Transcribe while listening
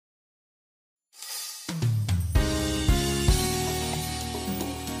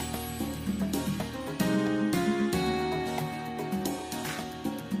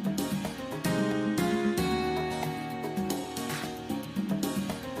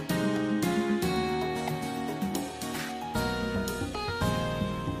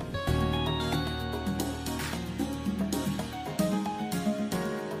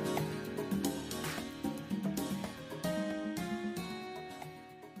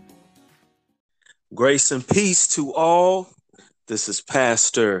Grace and peace to all. This is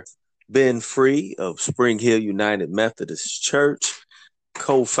Pastor Ben Free of Spring Hill United Methodist Church,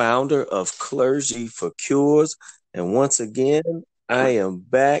 co-founder of Clergy for Cures. And once again, I am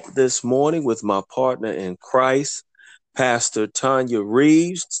back this morning with my partner in Christ, Pastor Tanya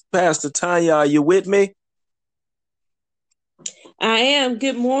Reeves. Pastor Tanya, are you with me? I am.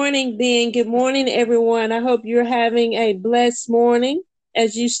 Good morning, Ben. Good morning, everyone. I hope you're having a blessed morning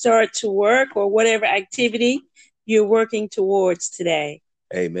as you start to work or whatever activity you're working towards today.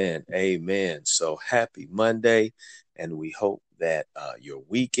 Amen. Amen. So happy Monday. And we hope that your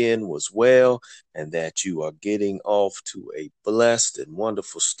weekend was well and that you are getting off to a blessed and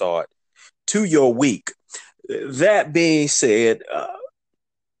wonderful start to your week. That being said,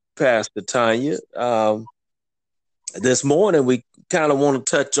 Pastor Tanya, this morning we kind of want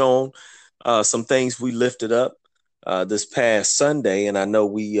to touch on some things we lifted up this past Sunday. And I know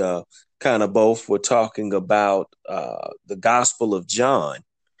we kind of both were talking about the Gospel of John.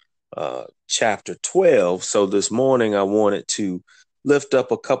 Chapter 12. So this morning I wanted to lift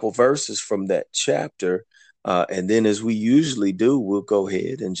up a couple verses from that chapter. And then, as we usually do, we'll go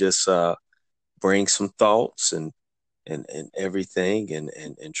ahead and just bring some thoughts and everything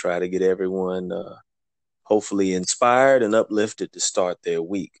and try to get everyone hopefully inspired and uplifted to start their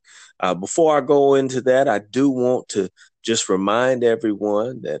week. Before I go into that, I do want to just remind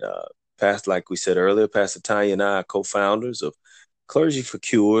everyone that, like we said earlier, Pastor Tanya and I are co-founders of Clergy for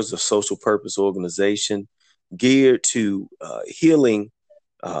Cures, a social purpose organization geared to healing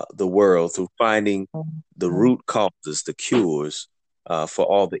the world through finding the root causes, the cures for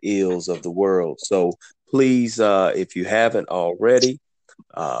all the ills of the world. So please, if you haven't already,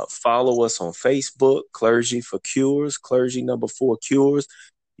 follow us on Facebook, Clergy for Cures, Clergy number 4 Cures.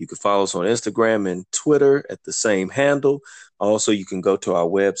 You can follow us on Instagram and Twitter at the same handle. Also, you can go to our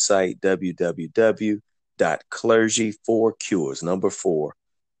website, www.clergy4cures, number 4,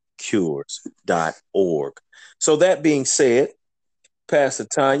 cures.org. So that being said, Pastor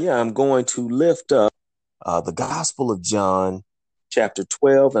Tanya, I'm going to lift up the Gospel of John, chapter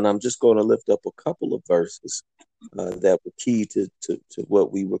 12, and I'm just going to lift up a couple of verses that were key to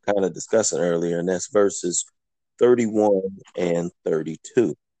what we were kind of discussing earlier, and that's verses 31 and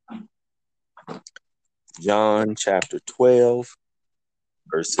 32. John chapter 12,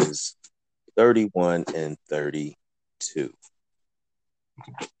 verses 31 and 32.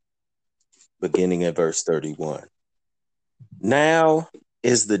 Beginning at verse 31. Now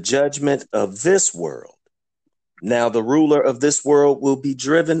is the judgment of this world. Now the ruler of this world will be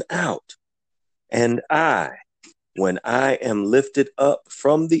driven out, and I, when I am lifted up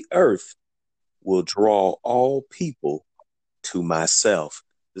from the earth, will draw all people to myself.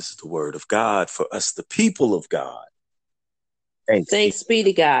 This is the word of God for us, the people of God. Thanks be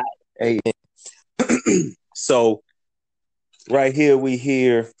to God. Amen. So right here we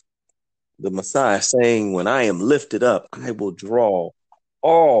hear the Messiah saying, when I am lifted up, I will draw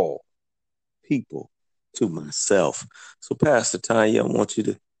all people to myself. So Pastor Tanya, I want you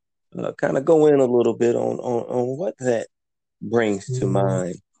to kind of go in a little bit on what that brings to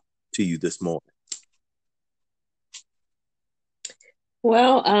mind to you this morning.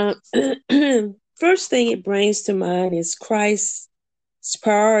 Well, first thing it brings to mind is Christ's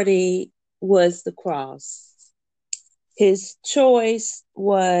priority was the cross. His choice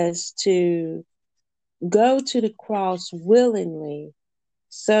was to go to the cross willingly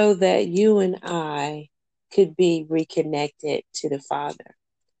so that you and I could be reconnected to the Father.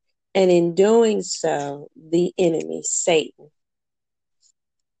 And in doing so, the enemy, Satan,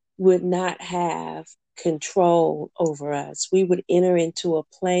 would not have control over us. We would enter into a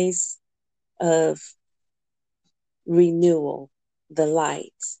place of renewal, the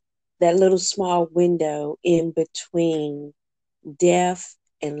light, that little small window in between death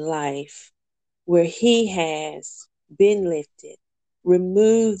and life, where he has been lifted,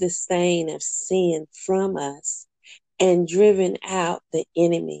 removed the stain of sin from us, and driven out the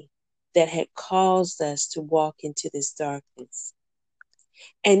enemy that had caused us to walk into this darkness.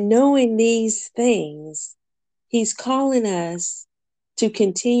 And knowing these things, he's calling us to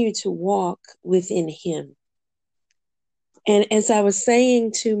continue to walk within him. And as I was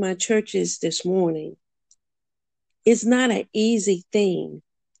saying to my churches this morning, it's not an easy thing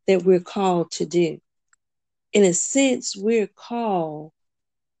that we're called to do. In a sense, we're called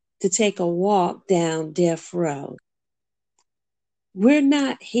to take a walk down death row. We're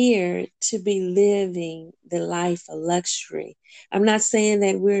not here to be living the life of luxury. I'm not saying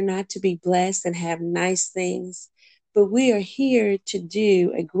that we're not to be blessed and have nice things, but we are here to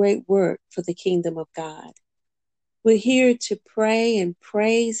do a great work for the kingdom of God. We're here to pray and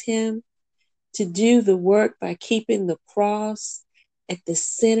praise him to do the work by keeping the cross at the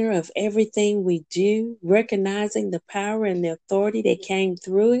center of everything we do, recognizing the power and the authority that came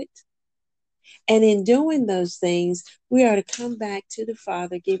through it. And in doing those things, we are to come back to the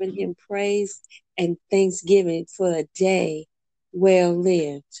Father, giving him praise and thanksgiving for a day well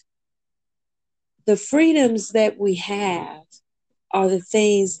lived. The freedoms that we have are the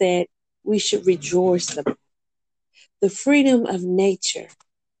things that we should rejoice about. The freedom of nature.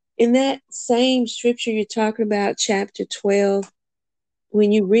 In that same scripture you're talking about, chapter 12,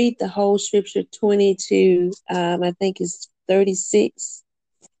 when you read the whole scripture 22, I think it's 36,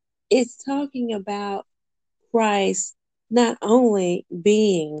 it's talking about Christ not only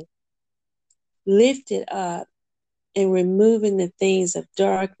being lifted up and removing the things of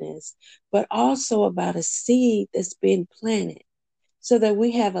darkness, but also about a seed that's been planted so that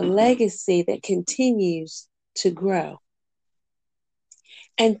we have a legacy that continues to grow.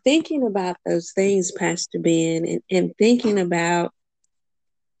 And thinking about those things, Pastor Ben, and thinking about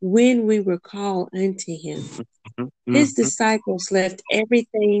when we were called unto him, his disciples left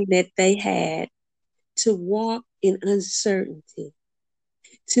everything that they had to walk in uncertainty,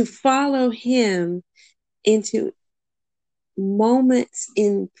 to follow him into moments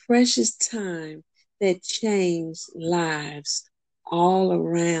in precious time that changed lives all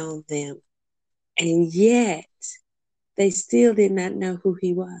around them. And yet, they still did not know who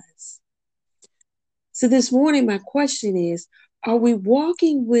he was. So this morning, my question is, are we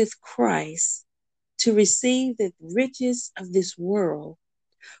walking with Christ to receive the riches of this world?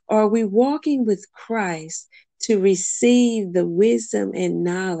 Or are we walking with Christ to receive the wisdom and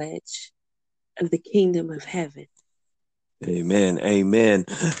knowledge of the kingdom of heaven? Amen. Amen.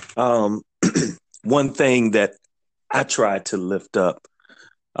 One thing that I try to lift up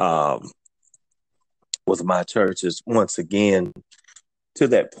with my church is, once again, to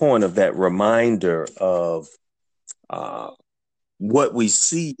that point of that reminder of what we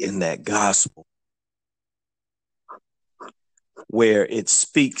see in that gospel, where it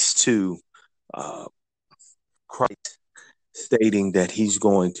speaks to Christ stating that he's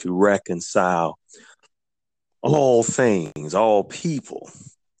going to reconcile all things, all people,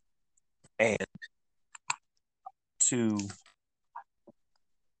 and to,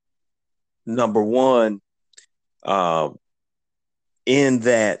 number one, in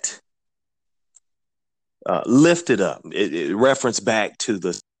that lifted up, it referenced back to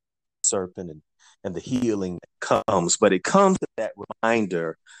the serpent and the healing that comes, but it comes to that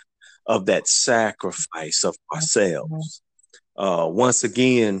reminder of that sacrifice of ourselves. Once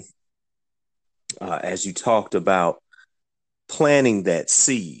again, as you talked about planting that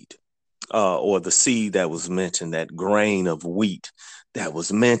seed, or the seed that was mentioned, that grain of wheat that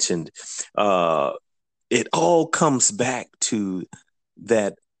was mentioned, it all comes back to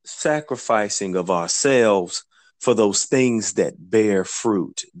that sacrificing of ourselves for those things that bear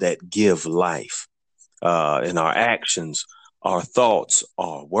fruit, that give life, in our actions, our thoughts,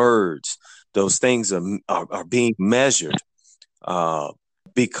 our words. Those things are being measured,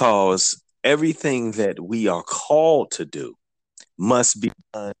 because everything that we are called to do must be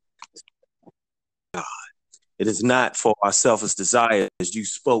done to God. It is not for our selfish desires, as you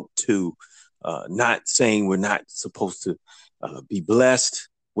spoke to, not saying we're not supposed to be blessed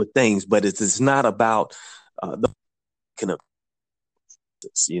with things, but it is not about the kind of,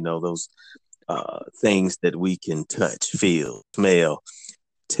 those things that we can touch, feel, smell,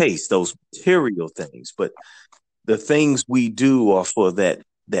 taste, those material things. But the things we do are for that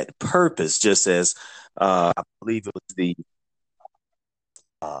purpose, just as I believe it was the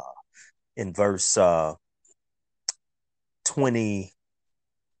in verse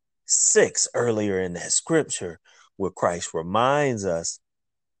 26 earlier in that scripture, where Christ reminds us,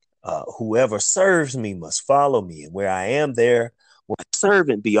 whoever serves me must follow me, and where I am, there will a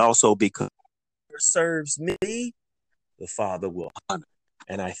servant be also, because whoever serves me, the Father will honor.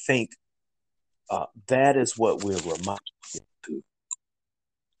 And I think that is what we're reminded to,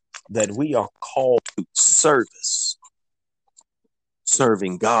 that we are called to service,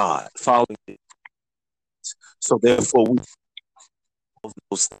 serving God, following it. So therefore,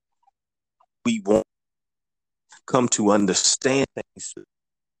 we won't come to understand things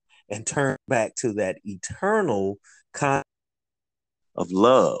and turn back to that eternal kind of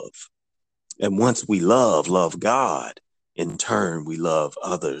love. And once we love God, in turn, we love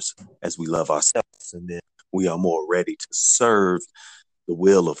others as we love ourselves. And then we are more ready to serve the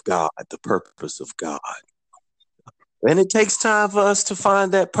will of God, the purpose of God. And it takes time for us to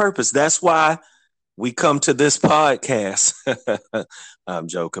find that purpose. That's why we come to this podcast. I'm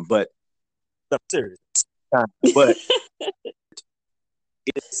joking, but I'm serious. But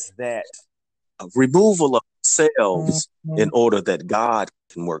it's that removal of ourselves in order that God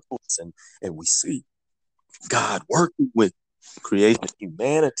can work with us. And we see God working with creation,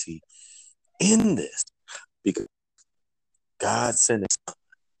 humanity in this, because God sent us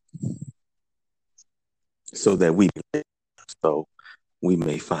so that so we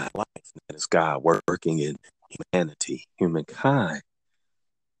may find life. That is God working in humanity, humankind,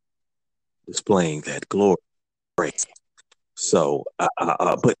 displaying that glory. So,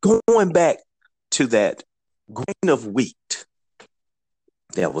 but going back to that grain of wheat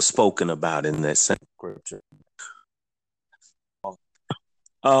that was spoken about in that same scripture,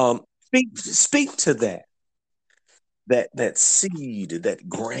 speak to that seed, that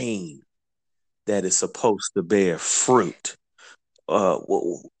grain that is supposed to bear fruit.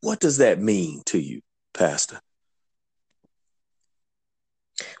 What does that mean to you, Pastor?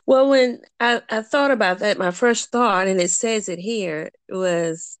 Well, when I thought about that, my first thought, and it says it here,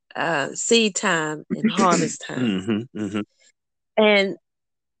 was seed time and harvest time. Mm-hmm, mm-hmm. And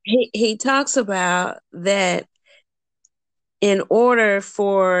he talks about that in order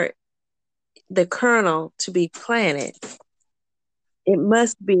for the kernel to be planted, it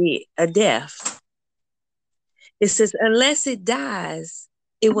must be a death. It says, unless it dies,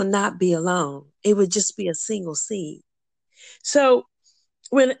 it will not be alone. It would just be a single seed. So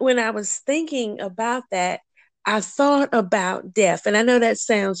when I was thinking about that, I thought about death. And I know that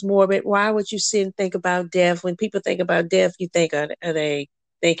sounds morbid. Why would you sit and think about death? When people think about death, you think, are they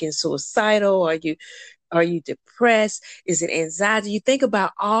thinking suicidal? Are you depressed? Is it anxiety? You think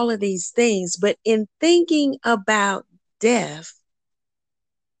about all of these things. But in thinking about death,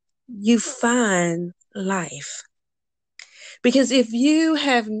 you find life. Because if you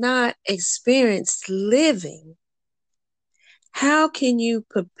have not experienced living, how can you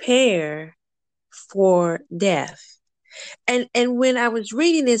prepare for death? And when I was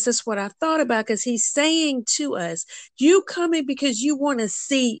reading this, that's what I thought about, because he's saying to us, you coming because you want to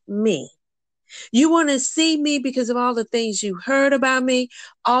see me. You want to see me because of all the things you heard about me,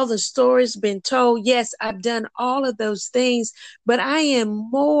 all the stories been told. Yes, I've done all of those things, but I am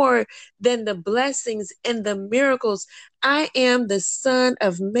more than the blessings and the miracles. I am the Son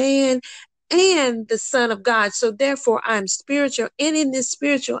of Man and the Son of God. So therefore, I'm spiritual. And in this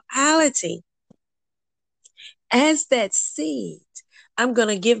spirituality, as that seed, I'm going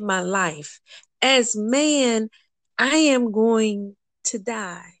to give my life. As man, I am going to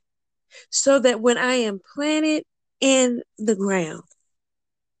die, so that when I am planted in the ground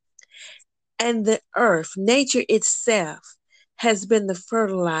and the earth, nature itself has been the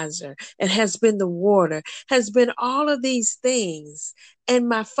fertilizer and has been the water, has been all of these things. And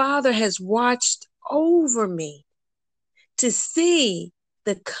my Father has watched over me to see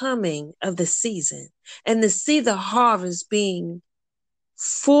the coming of the season and to see the harvest being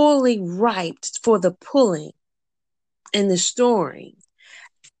fully ripe for the pulling and the storing.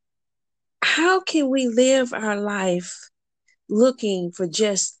 How can we live our life looking for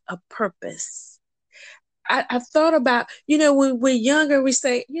just a purpose? I thought about, when we're younger, we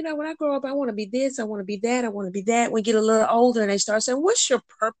say, when I grow up, I want to be this, I want to be that, I want to be that. We get a little older and they start saying, what's your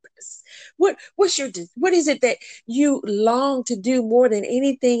purpose? What is it that you long to do more than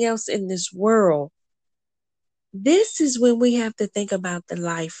anything else in this world? This is when we have to think about the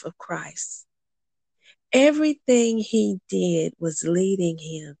life of Christ. Everything he did was leading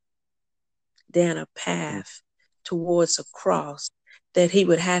him down a path towards a cross that he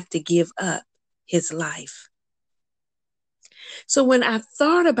would have to give up his life. So when I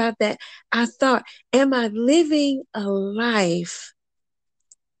thought about that, I thought, am I living a life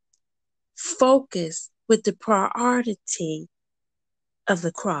focused with the priority of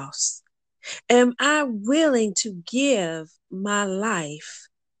the cross? Am I willing to give my life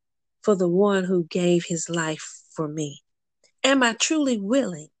for the one who gave his life for me? Am I truly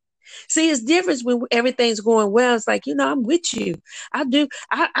willing? See, it's different when everything's going well. It's like, I'm with you. I do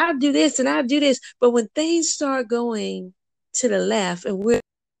this and I do this. But when things start going to the left and we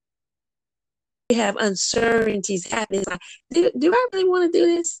have uncertainties happening, like, do I really want to do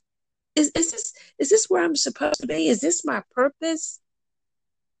this? Is this where I'm supposed to be? Is this my purpose?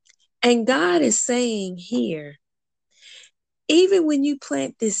 And God is saying here, even when you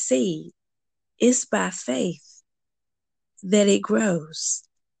plant this seed, it's by faith that it grows.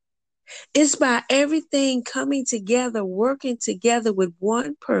 It's by everything coming together, working together with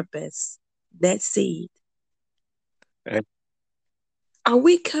one purpose, that seed. Okay. Are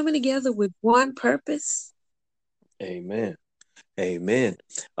we coming together with one purpose? Amen. Amen.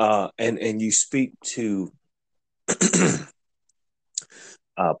 And you speak to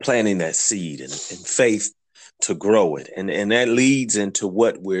planting that seed and faith to grow it. And that leads into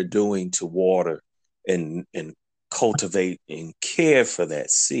what we're doing to water and cultivate and care for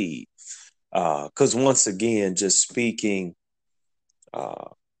that seed. Because once again, just speaking uh,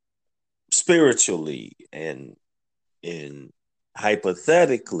 spiritually and in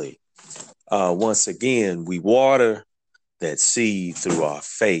hypothetically, once again, we water that seed through our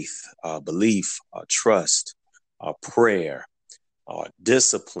faith, our belief, our trust, our prayer, our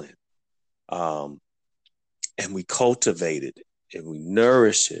discipline. And we cultivate it and we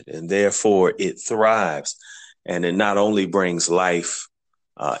nourish it, and therefore it thrives. And it not only brings life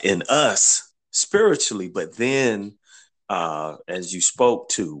in us spiritually, but then, as you spoke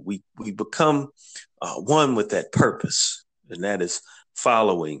to, we become one with that purpose, and that is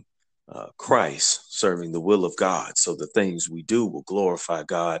following Christ, serving the will of God. So the things we do will glorify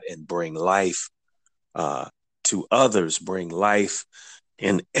God and bring life to others, bring life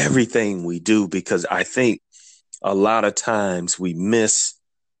in everything we do, because I think a lot of times we miss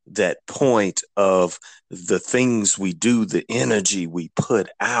that point of the things we do, the energy we put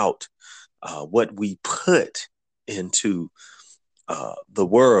out, what we put into the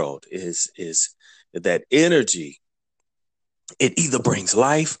world is that energy. It either brings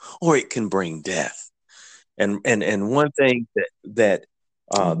life or it can bring death. And one thing that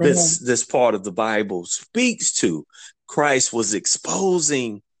this part of the Bible speaks to, Christ was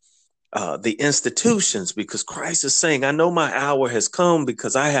exposing the institutions, because Christ is saying, I know my hour has come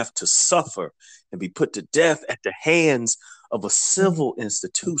because I have to suffer and be put to death at the hands of a civil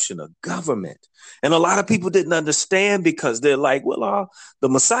institution, a government. And a lot of people didn't understand, because they're like, well, the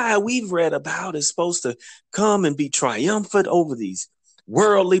Messiah we've read about is supposed to come and be triumphant over these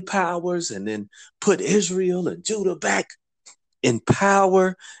worldly powers and then put Israel and Judah back in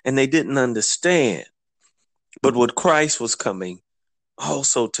power. And they didn't understand. But what Christ was coming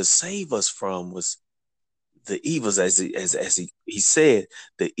also to save us from was the evils, as he said,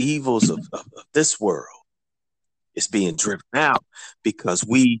 the evils of this world is being driven out, because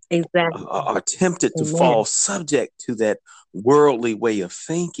we are tempted to fall subject to that worldly way of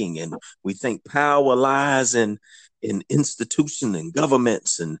thinking, and we think power lies in institutions and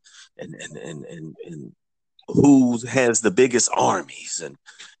governments and who has the biggest armies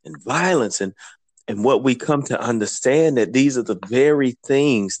and violence, and what we come to understand, that these are the very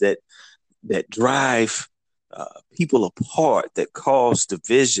things that drive people apart, that cause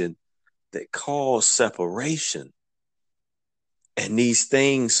division, that cause separation. And these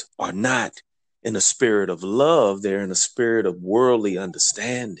things are not in a spirit of love, they're in a spirit of worldly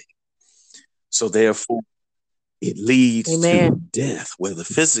understanding. So therefore, it leads to death, whether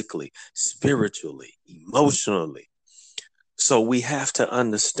physically, spiritually, emotionally. So we have to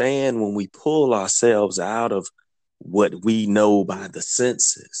understand, when we pull ourselves out of what we know by the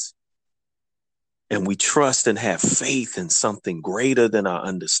senses, and we trust and have faith in something greater than our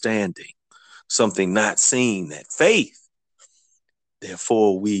understanding, something not seen, that faith,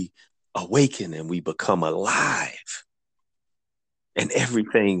 therefore we awaken and we become alive. And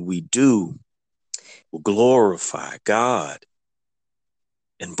everything we do will glorify God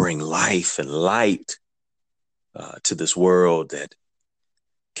and bring life and light to this world that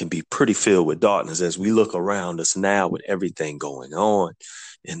can be pretty filled with darkness. As we look around us now with everything going on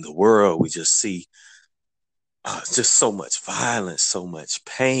in the world, we just see just so much violence, so much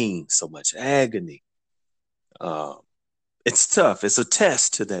pain, so much agony. It's tough. It's a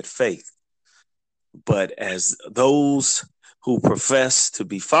test to that faith. But as those who profess to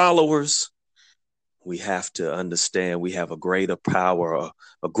be followers, we have to understand we have a greater power,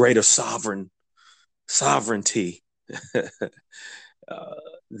 a greater sovereignty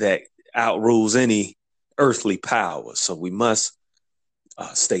that outrules any earthly power. So we must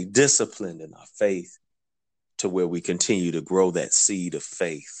stay disciplined in our faith to where we continue to grow that seed of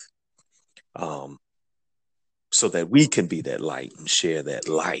faith, so that we can be that light and share that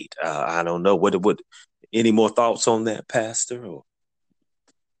light. I don't know. What any more thoughts on that, Pastor? Or?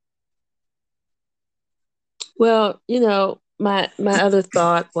 Well, my other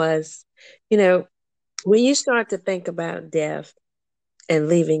thought was, when you start to think about death and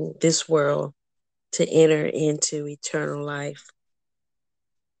leaving this world to enter into eternal life,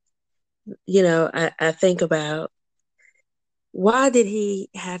 I think about, why did he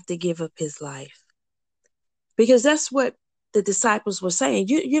have to give up his life? Because that's what the disciples were saying.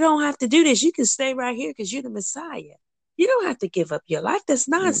 You don't have to do this. You can stay right here because you're the Messiah. You don't have to give up your life. That's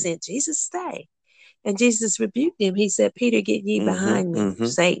nonsense. Jesus, stay. And Jesus rebuked him. He said, Peter, get ye behind me,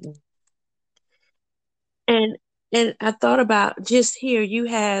 Satan. And I thought about, just here, you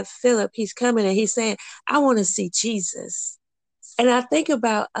have Philip. He's coming and he's saying, I want to see Jesus. And I think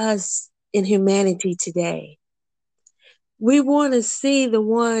about us in humanity today. We want to see the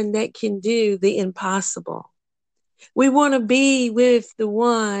one that can do the impossible. We want to be with the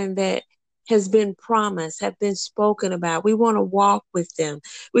one that has been promised, have been spoken about. We want to walk with them.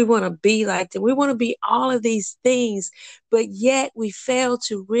 We want to be like them. We want to be all of these things, but yet we fail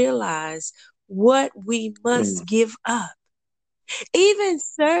to realize what we must give up. Even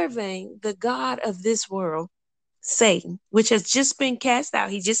serving the God of this world, Satan, which has just been cast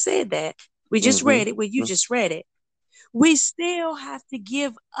out. He just said that. We just read it. Well, you just read it. We still have to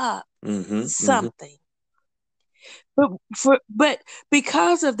give up something. But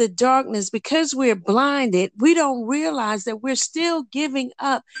because of the darkness, because we're blinded, we don't realize that we're still giving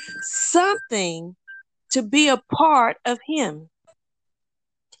up something to be a part of him.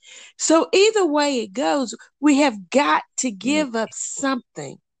 So either way it goes, we have got to give up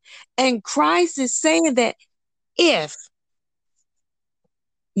something. And Christ is saying that if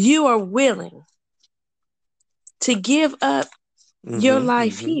you are willing to give up your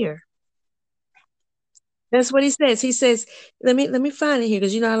life here, that's what he says. He says, let me find it here,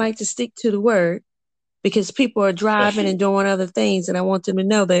 because I like to stick to the word, because people are driving and doing other things, and I want them to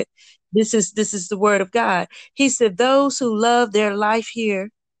know that this is the word of God. He said, those who love their life here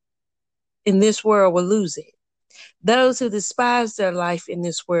in this world will lose it. Those who despise their life in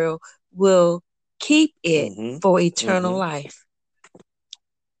this world will keep it for eternal life.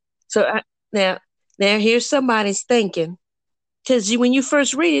 So now here's somebody's thinking, because when you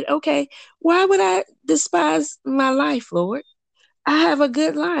first read it, okay, why would I despise my life, Lord? I have a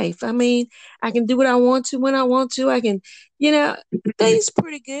good life. I mean, I can do what I want to when I want to. I can, things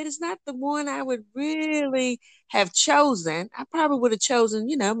pretty good. It's not the one I would really have chosen. I probably would have chosen,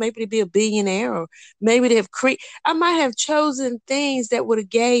 maybe to be a billionaire, or maybe to have I might have chosen things that would have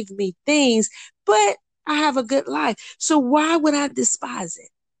gave me things, but I have a good life. So why would I despise it?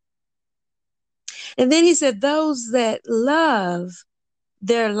 And then he said, those that love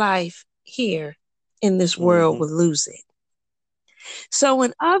their life here in this world will lose it. So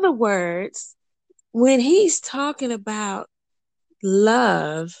in other words, when he's talking about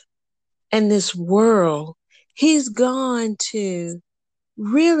love and this world, he's gone to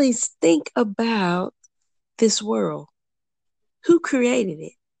really think about this world. Who created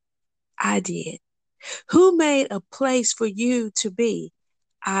it? I did. Who made a place for you to be?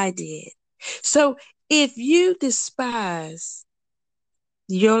 I did. So if you despise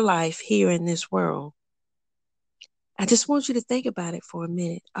your life here in this world, I just want you to think about it for a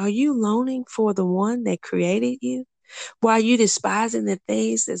minute. Are you longing for the one that created you? Why you despising the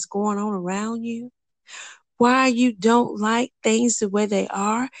things that's going on around you? Why you don't like things the way they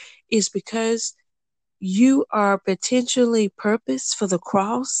are is because you are potentially purposed for the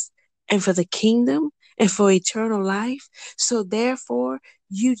cross and for the kingdom and for eternal life. So therefore,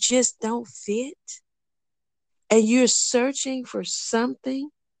 you just don't fit. And you're searching for something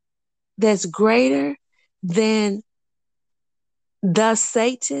that's greater than the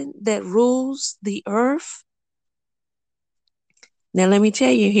Satan that rules the earth. Now, let me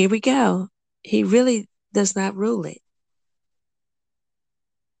tell you, here we go. He really does not rule it.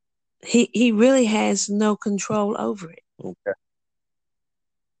 He really has no control over it. Okay.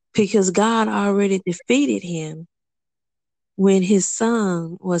 Because God already defeated him when his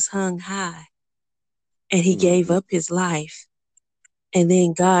son was hung high and he gave up his life, and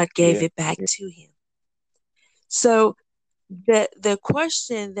then God gave it back to him. So the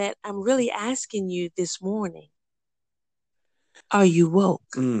question that I'm really asking you this morning, are you woke?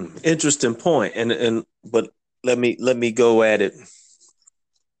 Interesting point. But let me go at it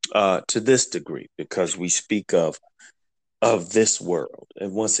to this degree, because we speak of this world,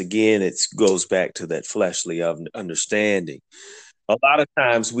 and once again it goes back to that fleshly understanding. A lot of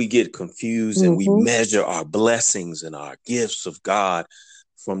times we get confused and we measure our blessings and our gifts of God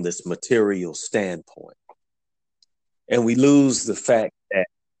from this material standpoint, and we lose the fact that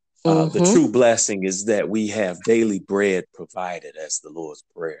the true blessing is that we have daily bread provided, as the Lord's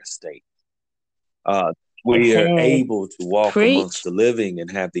Prayer states. We are able to walk amongst the living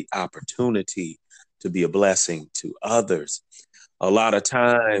and have the opportunity to be a blessing to others. A lot of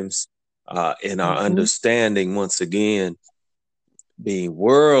times in our understanding, once again, being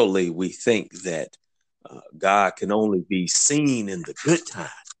worldly, we think that God can only be seen in the good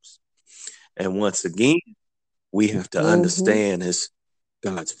times. And once again, we have to understand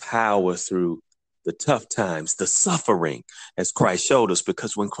God's power through the tough times, the suffering, as Christ showed us,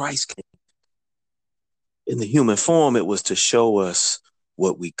 because when Christ came in the human form, it was to show us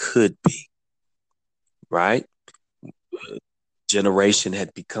what we could be, right? Generation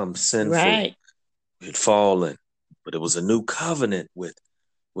had become sinful, had fallen, but it was a new covenant with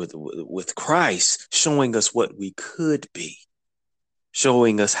with Christ showing us what we could be,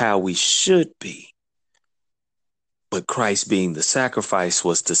 showing us how we should be. But Christ being the sacrifice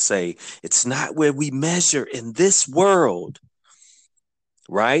was to say, it's not where we measure in this world,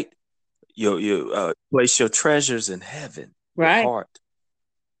 right? You place your treasures in heaven, your Right. heart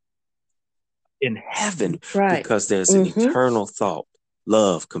in heaven, Right. because there's an eternal thought,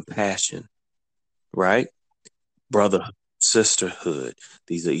 love, compassion, right? Brother, sisterhood.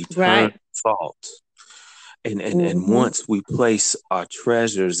 These are eternal thoughts. And once we place our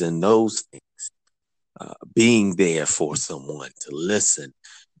treasures in those things, being there for someone to listen,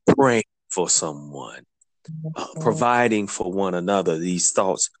 praying for someone, providing for one another, these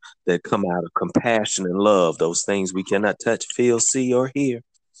thoughts that come out of compassion and love, those things we cannot touch, feel, see, or hear,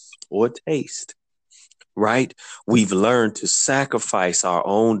 or taste, right? We've learned to sacrifice our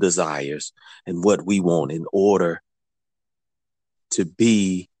own desires and what we want in order to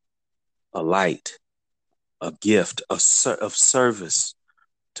be a light, a gift, of service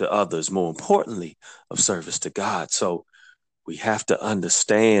to others, more importantly, of service to God. So we have to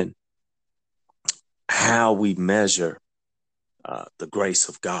understand how we measure the grace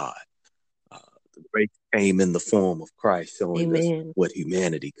of God. The grace came in the form of Christ, showing us what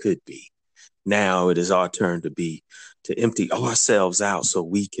humanity could be. Now it is our turn to empty ourselves out so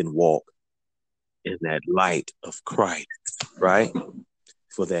we can walk in that light of Christ, right?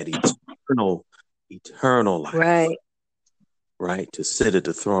 For that eternal life, right? To sit at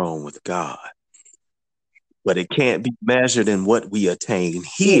the throne with God. But it can't be measured in what we attain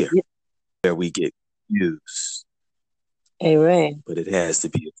here, where we get used. Amen. But it has to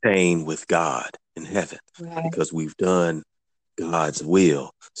be attained with God in heaven, because we've done God's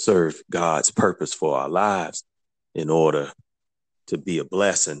will, served God's purpose for our lives in order to be a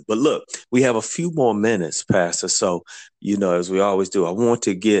blessing. But look, we have a few more minutes, Pastor. So, as we always do, I want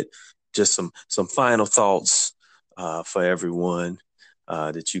to get just some final thoughts for everyone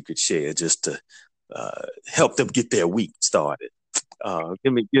that you could share, just to help them get their week started.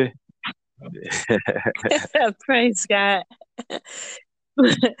 Praise God.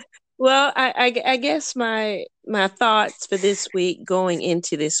 Well, I guess my thoughts for this week, going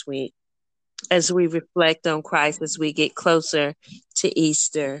into this week, as we reflect on Christ, as we get closer to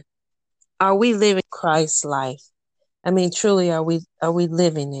Easter, are we living Christ's life? I mean, truly, are we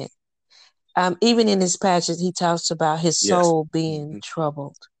living it? Even in this passage, he talks about his soul being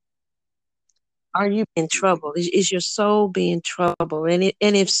troubled. Are you in trouble? Is your soul being troubled? And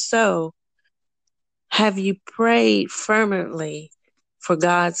if so, have you prayed fervently for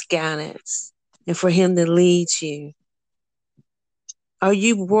God's guidance and for him to lead you? Are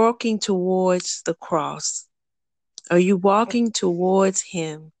you walking towards the cross? Are you walking towards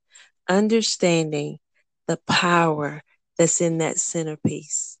him, understanding the power that's in that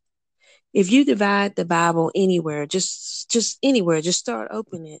centerpiece? If you divide the Bible anywhere, just anywhere, just start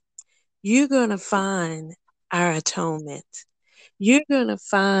opening it, you're going to find our atonement. You're going to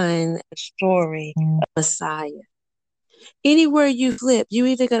find a story of Messiah. Anywhere you flip, you're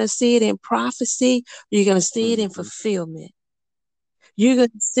either going to see it in prophecy, or you're going to see it in fulfillment. You're going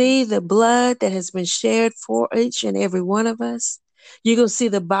to see the blood that has been shared for each and every one of us. You're going to see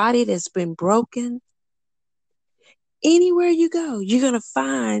the body that's been broken. Anywhere you go, you're going to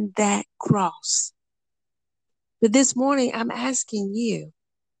find that cross. But this morning, I'm asking you,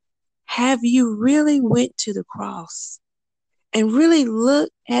 have you really went to the cross and really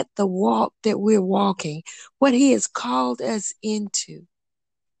looked at the walk that we're walking, what he has called us into?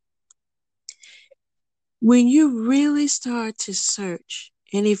 When you really start to search,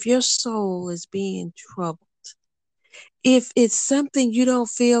 and if your soul is being troubled, if it's something you don't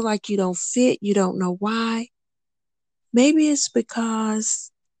feel like you don't fit, you don't know why, maybe it's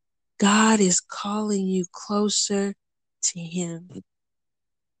because God is calling you closer to him.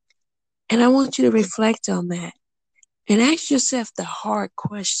 And I want you to reflect on that and ask yourself the hard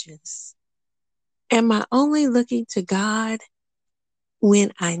questions. Am I only looking to God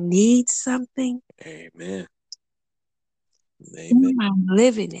when I need something? Amen. Am I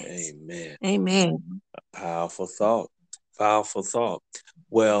living it? Amen. Amen. A powerful thought. Powerful thought.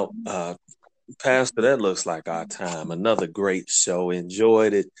 Well, Pastor, that looks like our time. Another great show.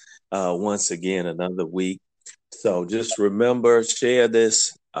 Enjoyed it once again, another week. So just remember, share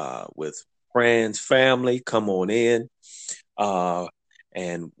this with friends, family. Come on in.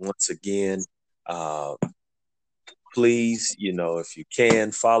 And once again, please, if you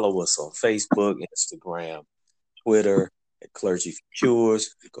can, follow us on Facebook, Instagram, Twitter at Clergy for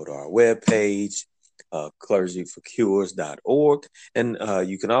Cures. Go to our webpage, clergyforcures.org. And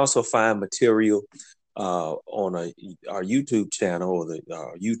you can also find material on our YouTube channel or the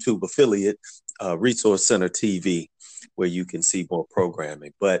YouTube affiliate, Resource Center TV, where you can see more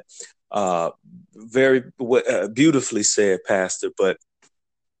programming. But very beautifully said, Pastor. But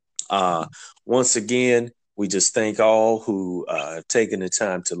once again, we just thank all who have taken the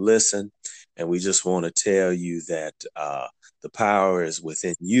time to listen. And we just want to tell you that the power is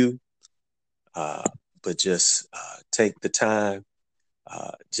within you. But just take the time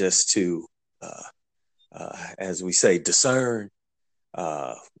just to, as we say, discern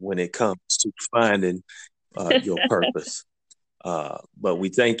when it comes to finding your purpose. But we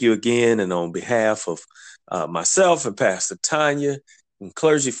thank you again. And on behalf of myself and Pastor Tanya and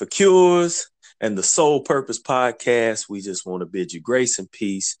Clergy for Cures and the Soul Purpose Podcast, we just want to bid you grace and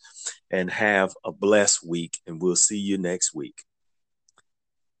peace and have a blessed week. And we'll see you next week.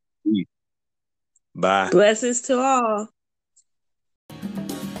 Bye. Blessings to all.